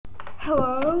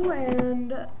Hello,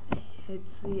 and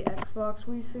it's the Xbox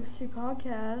 360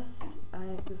 podcast. I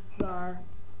think this is our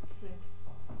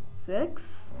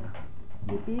sixth.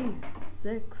 Yippee,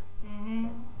 sixth.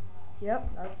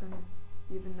 Yep, that's an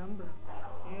even number.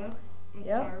 Yep. It's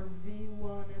Yep. our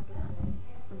V1 episode.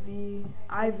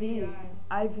 IV.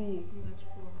 That's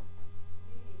 4.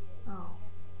 Oh,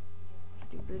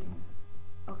 stupid.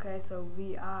 Okay, so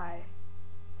VI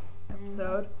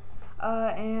episode.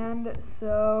 And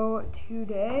so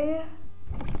today,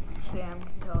 Sam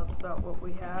can tell us about what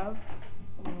we have.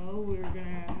 Well, we're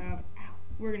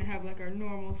gonna have like our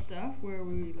normal stuff where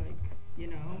we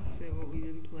say what we've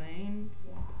been playing.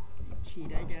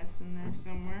 Cheat, I guess, in there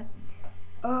somewhere.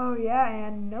 Oh yeah,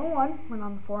 and no one went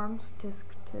on the forums.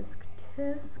 Tisk.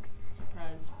 Surprise.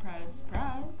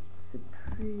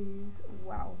 Surprise.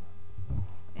 Wow.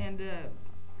 And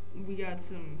we got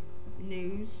some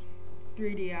news.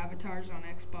 3D avatars on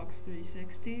Xbox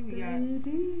 360. We got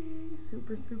 3D.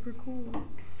 Super cool.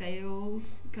 sales,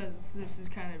 because this is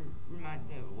kind of reminding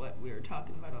me of what we were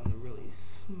talking about on the really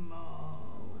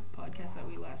small podcast that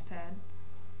we last had.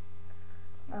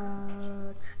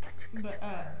 But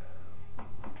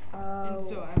and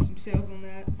so I have some sales on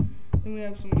that. Then we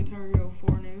have some Guitar Hero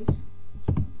 4 news.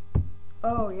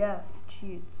 Oh yes,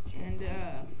 cheats. And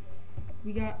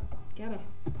we got a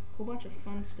whole bunch of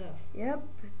fun stuff. Yep,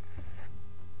 it's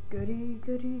goody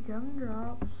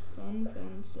gumdrops.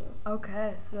 Fun stuff.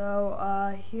 Okay, so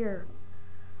here.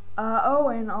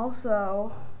 And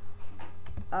also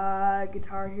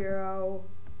Guitar Hero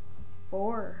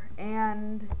 4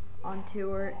 and On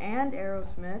Tour and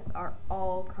Aerosmith are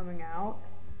all coming out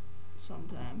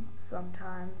sometime,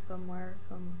 somewhere,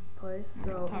 someplace.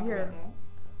 So Talk here, about that.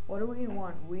 what do we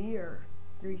want? Wii or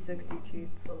 360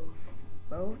 cheats?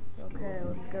 Both? Okay,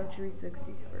 let's go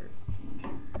 360 first.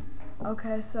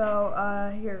 Okay, so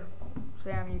here,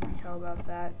 Sam, you can tell about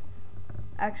that.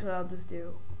 Actually, I'll just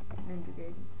do Ninja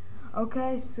Gaiden.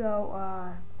 Okay,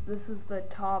 so this is the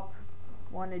top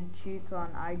wanted cheats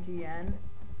on IGN.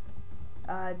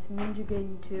 It's Ninja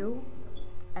Gaiden 2.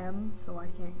 It's M, so I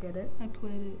can't get it. I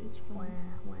played it. It's fun.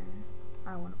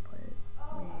 I want to play it.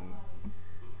 Meh.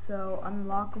 So,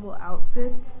 unlockable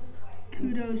outfits.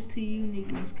 Kudos to you,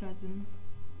 Nico's cousin,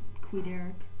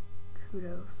 Quideric.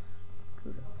 Kudos.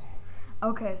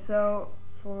 Okay, so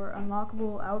for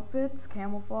unlockable outfits,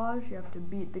 camouflage, you have to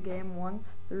beat the game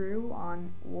once through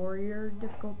on warrior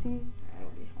difficulty.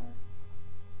 That'll be hard.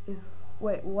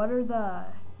 Wait, what are the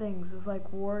things? Is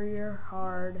like warrior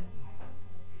hard?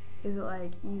 Is it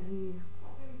like easy?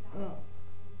 Well,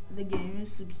 the game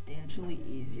is substantially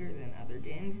easier than other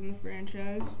games in the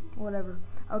franchise. Whatever.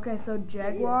 Okay, so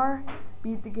Jaguar,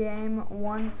 beat the game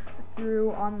once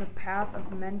through on the Path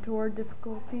of Mentor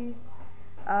difficulty.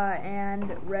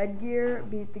 And Red Gear,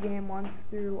 beat the game once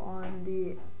through on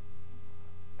the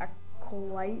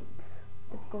Acolyte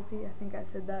difficulty. I think I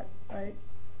said that right.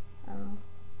 I don't know.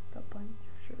 Stop playing.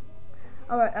 Sure.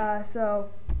 Alright, so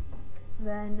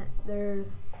then there's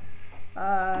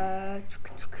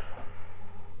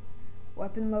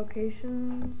weapon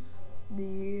locations.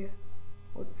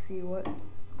 Let's see what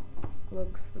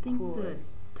looks the coolest.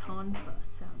 Tonfa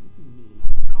sounds neat.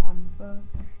 Tonfa.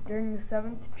 During the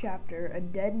 7th chapter, a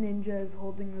dead ninja is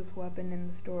holding this weapon in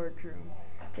the storage room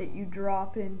that you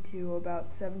drop into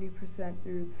about 70%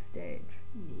 through the stage.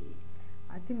 Neat.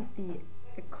 I think the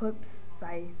Eclipse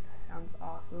Scythe sounds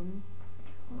awesome.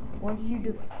 Once you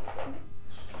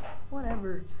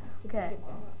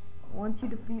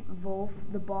defeat Wolf,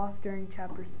 the boss during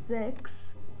chapter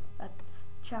 6, that's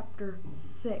chapter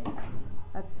 6.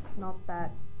 That's not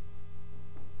that.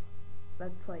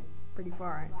 That's like pretty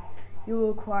far in. You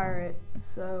will acquire it.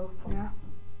 So yeah.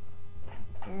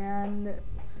 And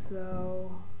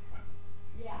so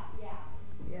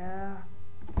yeah.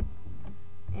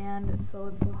 And so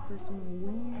let's look for some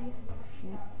Wii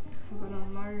sheets. But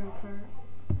on Mario Kart.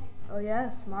 Oh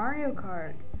yes, Mario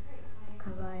Kart.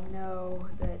 Because I know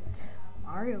that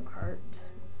Mario Kart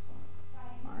is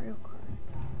Mario Kart.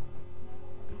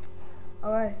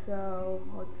 Okay, so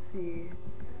let's see.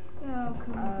 I'll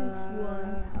come with this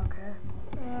one. Okay.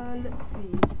 Let's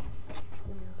see.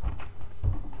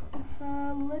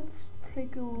 Let's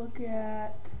take a look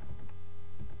at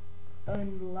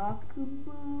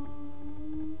unlockable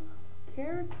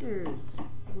characters.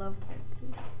 Love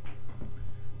characters.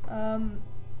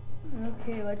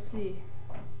 Okay, let's see.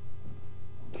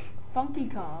 Funky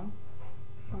Kong.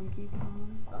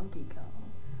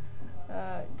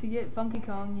 To get Funky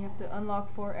Kong, you have to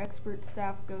unlock 4 expert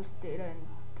staff ghost data in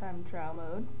time trial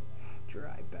mode.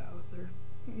 Dry Bowser.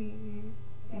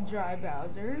 Dry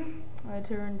Bowser.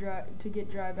 To get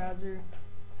Dry Bowser,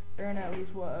 earn at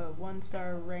least a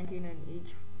 1-star ranking in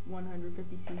each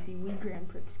 150cc Wii Grand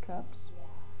Prix Cups.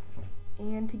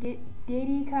 And to get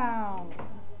Diddy Kong.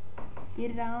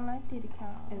 Get it on like Diddy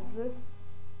Kong. Is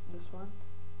this one?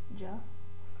 Ja.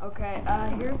 Okay,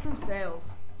 here's some sales.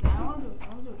 No, I want to do it.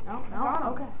 No, got 'em.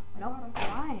 okay. No,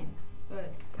 fine.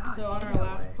 But, God, so on our no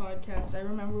last way. podcast, I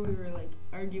remember we were like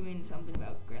arguing something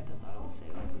about Grand Theft Auto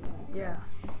sales. Yeah.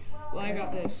 Well, I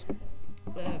got this.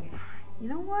 You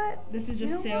know what? This is You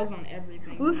just know sales what? on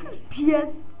everything. Well, this is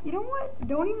PS. You know what?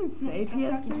 Don't even say stop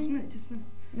PS3. talking, just a minute.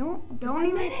 No, Just don't a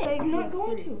even minute. say I'm PS3. not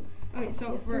going to. Okay, so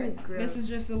PS3 is this gross. is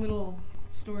just a little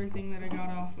story thing that I got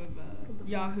off of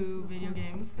Yahoo Video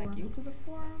Games. Thank you. To the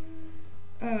forums.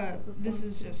 This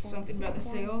is just something about the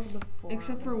sales,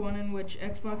 except for one in which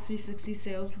Xbox 360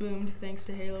 sales boomed thanks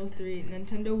to Halo 3.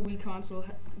 Nintendo Wii console,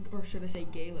 or should I say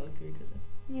Galo 3, because it's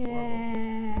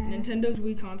horrible. Nintendo's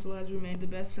Wii console has remained the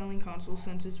best-selling console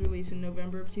since its release in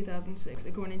November of 2006,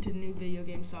 according to new video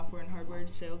game software and hardware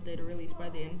sales data released by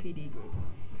the NPD Group.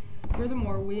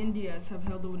 Furthermore, Wii and DS have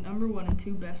held the number 1 and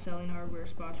 2 best-selling hardware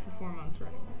spots for 4 months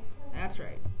running. That's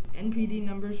right. NPD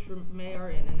numbers from May are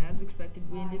in, and as expected,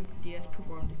 Wii and DS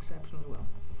performed exceptionally well.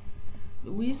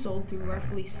 The Wii sold through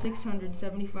roughly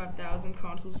 675,000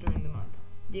 consoles during the month.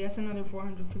 DS another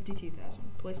 452,000.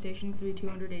 PlayStation 3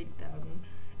 280,000.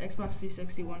 Xbox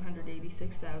 360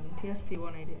 186,000. PSP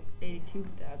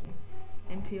 182,000.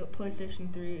 And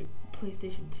PlayStation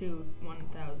 2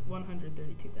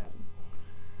 132,000.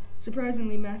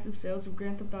 Surprisingly, massive sales of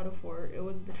Grand Theft Auto 4. It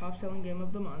was the top-selling game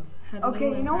of the month. Had Okay,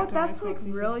 little you know what? impact on That's Xbox like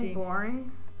 360 really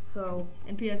boring. So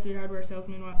and PS3 hardware sales.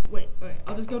 Meanwhile, wait,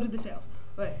 I'll just go to the sales.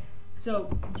 Wait, so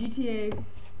GTA,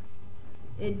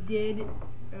 it did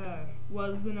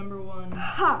was the number 1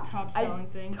 top-selling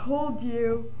thing. told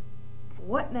you.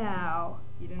 What now?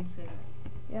 You didn't say that.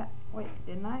 Yeah. Wait,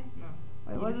 didn't I? No.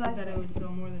 Wait, You what just did I said that say? it would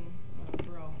sell more than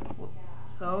Brawl,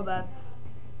 So that's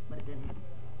but it didn't.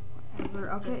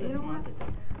 okay. Just You this know month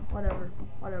what? it did.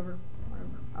 Whatever.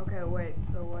 Okay, wait.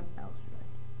 So what else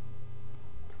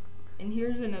should And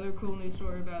here's another cool news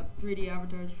story about 3D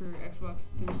avatars for Xbox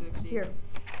 360. Here,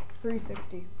 it's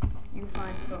 360. You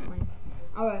find something.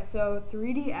 Okay, so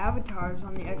 3D avatars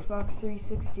on the Xbox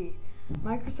 360.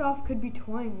 Microsoft could be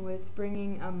toying with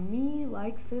bringing a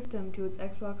Me-like system to its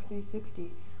Xbox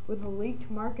 360, with a leaked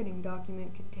marketing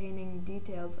document containing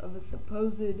details of a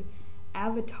supposed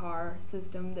avatar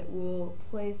system that will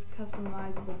place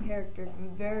customizable characters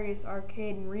in various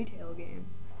arcade and retail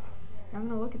games. I'm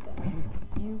gonna look at that.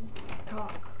 You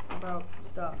talk about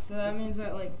stuff. So that means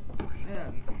that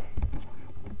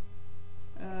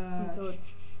And so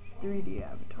it's 3D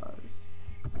avatars.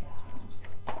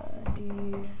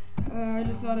 I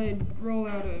just thought I'd roll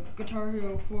out a Guitar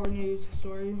Hero 4 news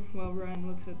story while Ryan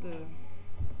looks at the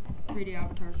 3D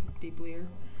avatars deeply.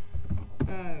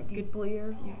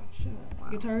 Deeplier? Yeah, shut up. Wow.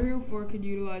 Guitar Hero 4 could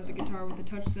utilize a guitar with a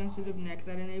touch-sensitive neck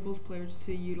that enables players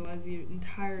to utilize the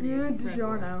entirety of the fretboard.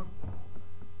 DiGiorno.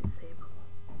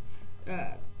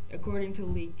 Disable. According to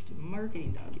leaked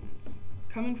marketing documents.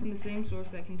 Coming from the same source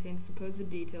that contains supposed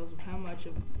details of how much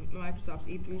of Microsoft's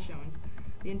E3 showings,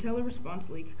 the IntelliResponse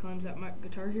leak claims that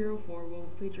Guitar Hero 4 will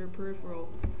feature a peripheral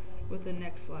with a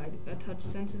neck slide, a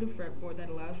touch-sensitive fretboard that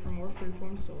allows for more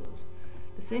freeform solos.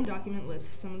 The same document lists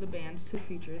some of the bands to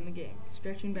feature in the game,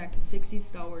 stretching back to 60s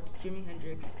stalwarts Jimi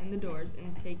Hendrix and The Doors,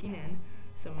 and taking in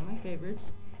some of my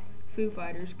favorites: Foo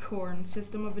Fighters, Korn,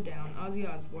 System of a Down, Ozzy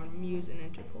Osbourne, Muse, and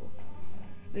Interpol.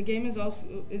 The game is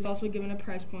also given a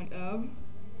price point of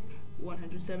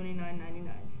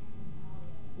 $179.99.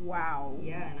 Wow.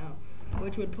 Yeah, I know.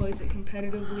 Which would place it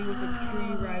competitively with its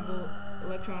Cree rival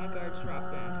Electronic Arts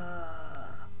Rock Band.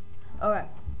 Okay.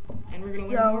 And we're gonna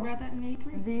learn more about that in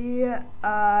E3.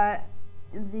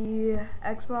 The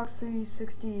Xbox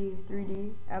 360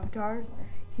 3D avatars.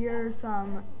 Here are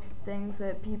some things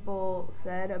that people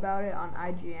said about it on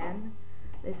IGN.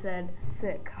 They said,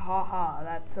 "Sick, haha,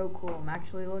 that's so cool. I'm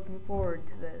actually looking forward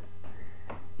to this."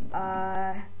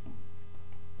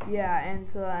 Yeah, and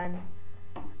so then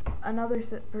another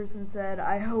person said,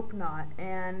 "I hope not."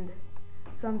 And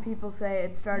some people say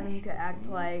it's starting to act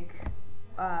like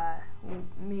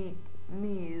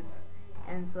Mies.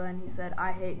 And so then he said,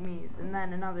 "I hate Mies." And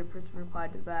then another person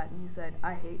replied to that and he said,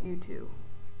 "I hate you too.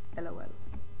 LOL."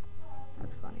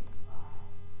 That's funny.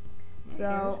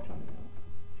 So,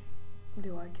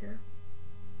 do I care?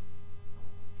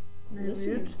 Maybe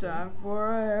it's time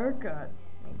for a haircut.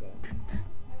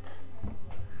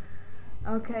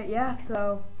 Okay, yeah,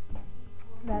 so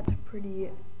that's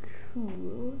pretty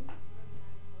cool.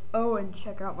 Oh, and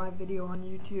check out my video on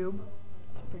YouTube.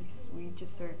 It's pretty sweet.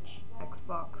 Just search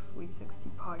Xbox 360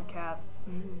 podcast.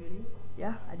 Can you do a video?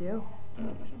 Yeah, I do.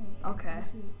 Okay.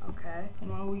 Okay. And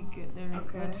while we get there,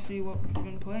 Okay. let's see what we've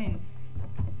been playing.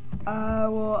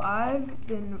 Well, I've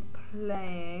been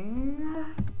playing.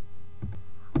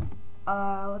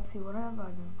 Let's see, what have I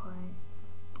been playing?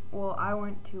 Well, I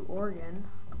went to Oregon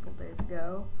a couple days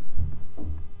ago.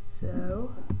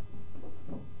 So,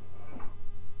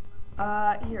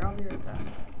 here, I'll be right back.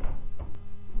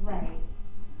 Right.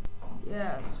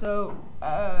 Yeah, so,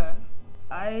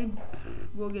 I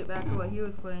will get back to what he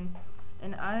was playing.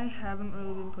 And I haven't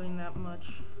really been playing that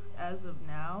much as of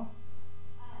now.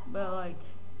 But, like,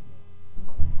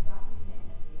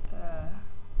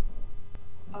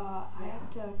 I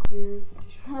have to clear the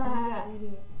dishwasher. you do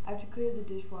it. I have to clear the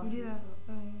dishwasher. You do that.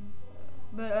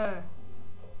 But,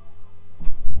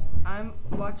 I'm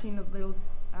watching a little,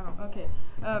 I don't know, okay.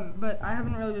 But I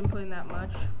haven't really been playing that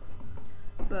much.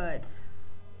 But,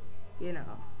 you know,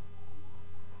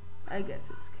 I guess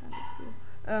it's kind of cool.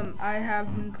 I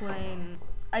have been playing,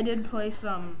 I did play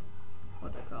some,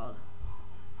 what's it called?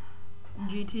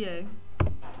 GTA,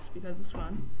 just because it's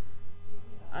fun.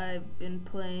 I've been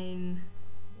playing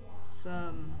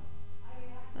some,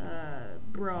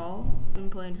 Brawl, been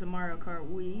playing some Mario Kart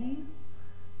Wii,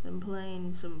 been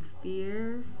playing some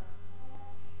Fear.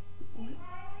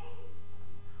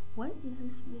 What is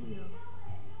this video?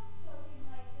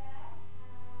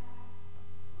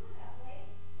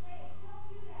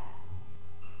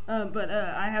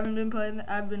 I haven't been playing,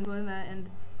 I've been playing that, and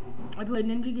I played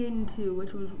Ninja Gaiden 2,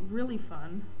 which was really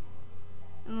fun.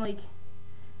 And like,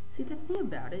 see, the thing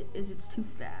about it is it's too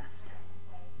fast.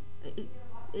 It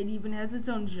even has its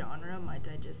own genre, might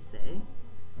I just say.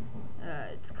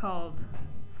 It's called,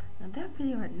 now that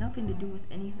video had nothing to do with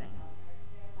anything.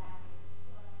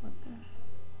 What the?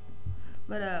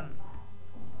 But,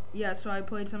 yeah, so I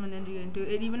played some of Ninja Gaiden 2.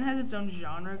 It even has its own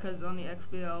genre, because on the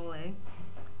XBLA,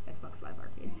 Xbox Live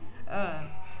Arcade,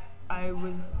 I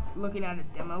was looking at a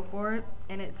demo for it,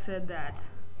 and it said that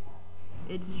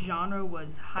its genre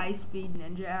was high-speed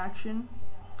ninja action,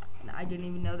 and I didn't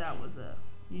even know that was a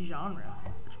genre,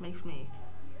 which makes me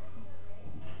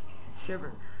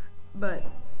shiver. But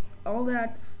all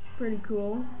that's pretty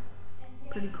cool.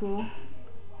 Pretty cool.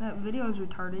 That video is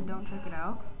retarded. Don't check it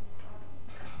out.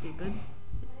 It's stupid.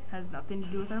 It has nothing to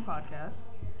do with our podcast.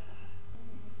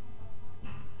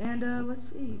 And let's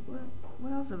see.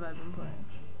 What else have I been playing?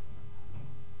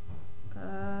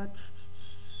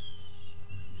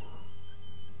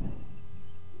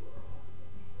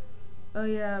 Oh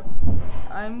yeah,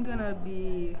 I'm gonna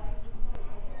be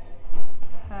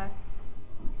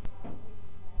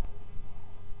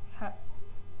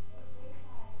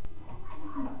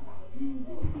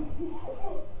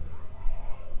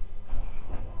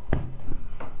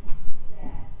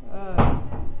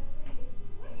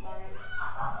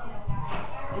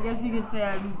I guess you could say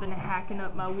I've been hacking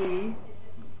up my Wii.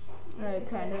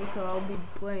 Kind of, so I'll be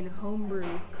playing homebrew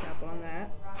crap on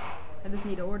that. I just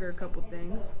need to order a couple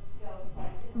things.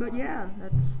 But yeah,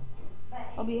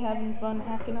 I'll be having fun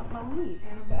hacking up my Wii.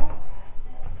 And I'm back.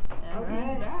 And Okay.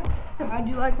 I'm back. How'd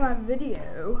you like my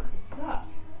video? It sucks.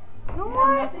 You know It what?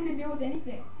 had nothing to do with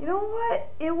anything. You know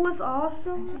what? It was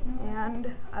awesome,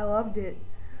 and I loved it.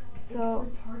 So,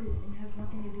 It's retarded and has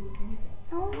nothing to do with anything.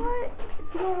 you know what?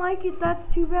 If you don't like it, that's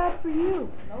too bad for you.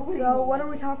 Nobody So, will what like are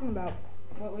we it. talking about?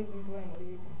 What we've been playing, what have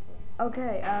you been playing?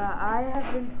 Okay, I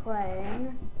have been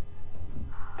playing.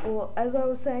 Well, as I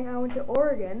was saying, I went to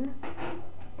Oregon,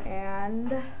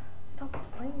 and stop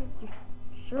playing with your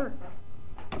shirt.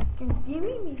 Give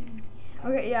me.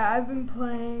 Okay, yeah, I've been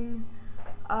playing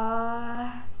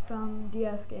some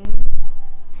DS games,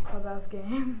 Clubhouse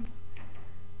games,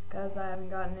 because I haven't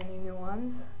gotten any new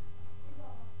ones.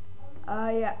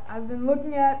 Yeah, I've been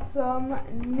looking at some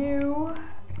new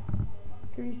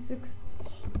 360.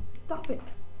 Stop it.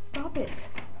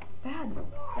 Bad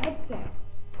sound.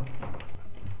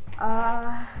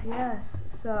 Yes,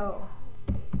 so,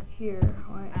 here,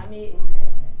 wait. I'm eating.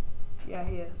 Yeah,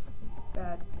 he is.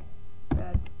 Bad.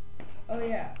 Oh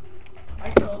yeah,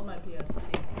 I sold my PSP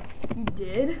You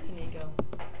did? to Nico.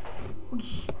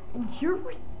 You're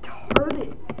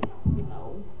retarded.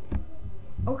 No.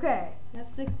 Okay.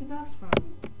 That's $60 from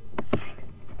him.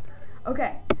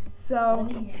 Okay, so,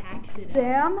 Then he hacked it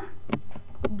out.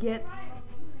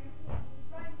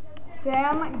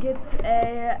 Sam gets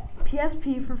a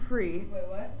PSP for free. Wait,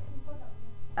 what?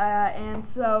 And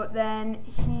so then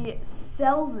he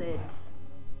sells it.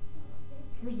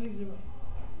 For $60.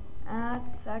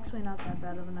 It's actually not that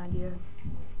bad of an idea.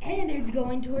 And it's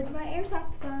going towards my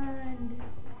airsoft fund.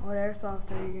 What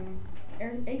airsoft are you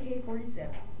getting? AK-47.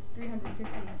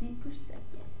 350 feet per second.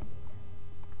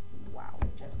 Wow,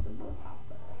 adjustable.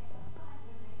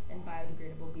 And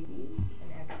biodegradable BBs,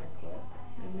 an extra clip.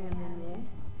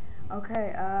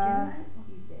 Okay, Generally, will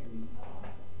be very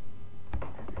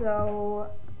awesome. so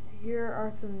here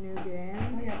are some new Oh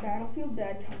games. yeah, Battlefield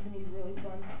Bad Company is really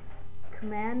fun.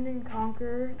 Command and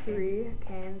Conquer 3,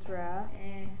 Kane's Wrath.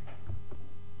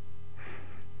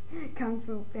 Kung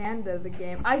Fu Panda, the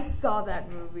game. I saw that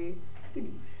movie.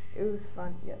 Skadoosh. It was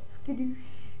fun. Yep. Skadoosh.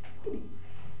 Skadoosh.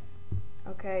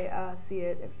 Okay, see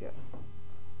it if you.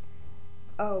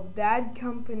 Oh, Bad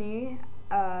Company.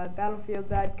 Battlefield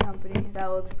Bad Company. That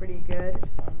looks pretty good.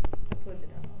 I played the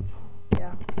demo.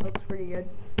 Yeah, looks pretty good.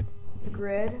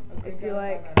 Grid. Okay, If you got a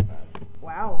like. 5 out of 5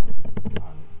 Wow.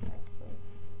 on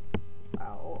Xbox.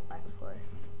 Wow. Well, Let's Play.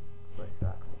 Let's Play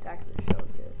sucks. Attack of the Show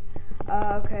is good.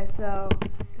 Okay, so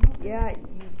yeah.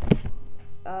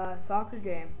 Soccer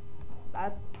game.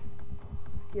 That.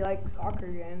 If you like soccer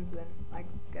games, then I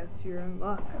guess you're in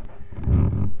luck.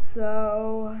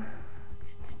 So.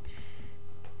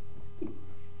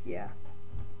 Yeah.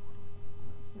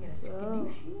 I'm gonna So-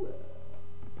 skadoosh you up.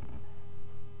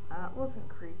 That wasn't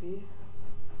creepy.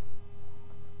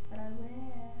 But I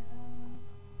will.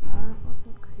 That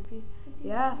wasn't creepy.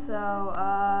 Yeah, so,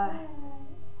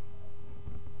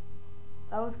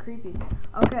 that was creepy.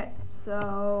 Okay,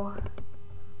 so,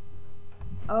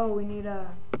 oh, we need a,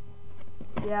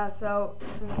 yeah, so,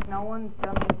 since no one's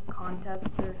done the contest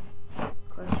or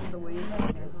question of the week, I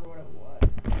don't remember what it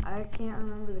was. I can't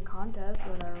remember the contest,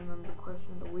 but I remember question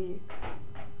of the week.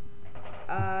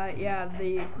 Yeah,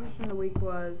 the question of the week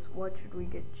was, what should we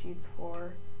get cheats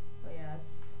for? Oh yeah,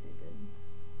 that's stupid.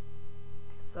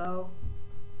 So,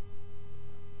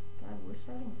 God, we're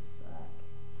starting to suck.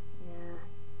 yeah.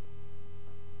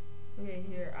 Okay,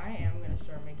 here, I am gonna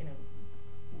start making a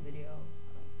video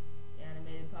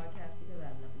animated podcast because I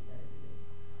have nothing better to do.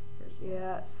 Personally.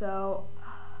 Yeah, so,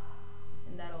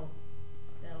 And that'll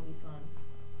be fun.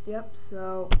 yep,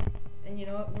 so, And you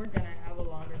know what? We're gonna have a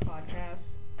longer podcast,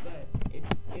 but it's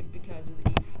because of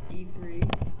the E3.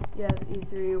 yes,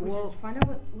 E3, Which we'll, is, find out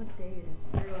what day it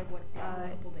is. Or like what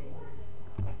couple days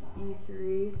it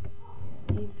is.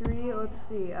 E3, let's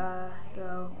see,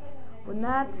 so, when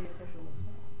that's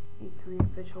E3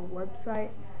 official website,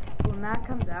 so when that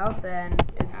comes out, then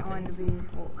it's going to be,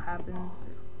 what happens,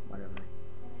 or whatever.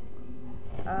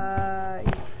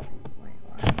 Wait,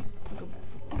 what? Go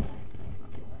back.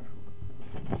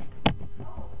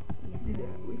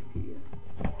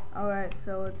 Alright,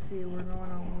 so let's see, we're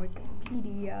going on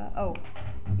Wikipedia. Oh,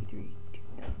 E3, 2000,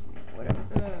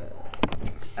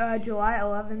 whatever. July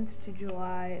 11th to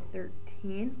July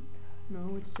 13th.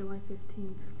 No, it's July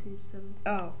 15th to 17th.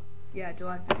 Oh, yeah,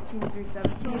 July 15th through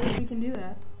 17th. We can do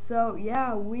that. So,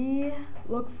 yeah, we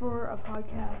look for a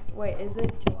podcast. Wait, is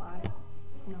it July?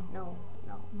 No,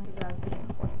 because that was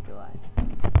the 4th of July.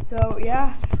 So,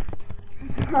 yeah.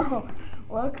 So,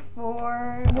 look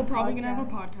for. We're probably gonna have a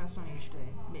podcast on each day,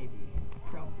 maybe.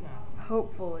 Probably not.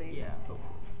 Hopefully. Yeah,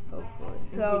 Hopefully.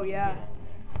 If So, we can yeah.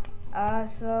 get it.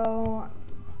 So,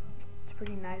 it's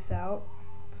pretty nice out.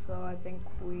 So, I think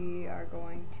we are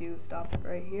going to stop it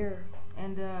right here.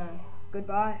 And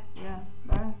Goodbye. yeah,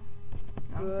 bye.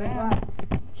 I'm Sam.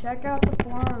 Goodbye. Check out the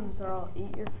forums or I'll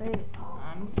eat your face.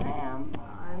 I'm Sam.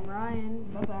 I'm Ryan.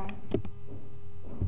 Bye bye.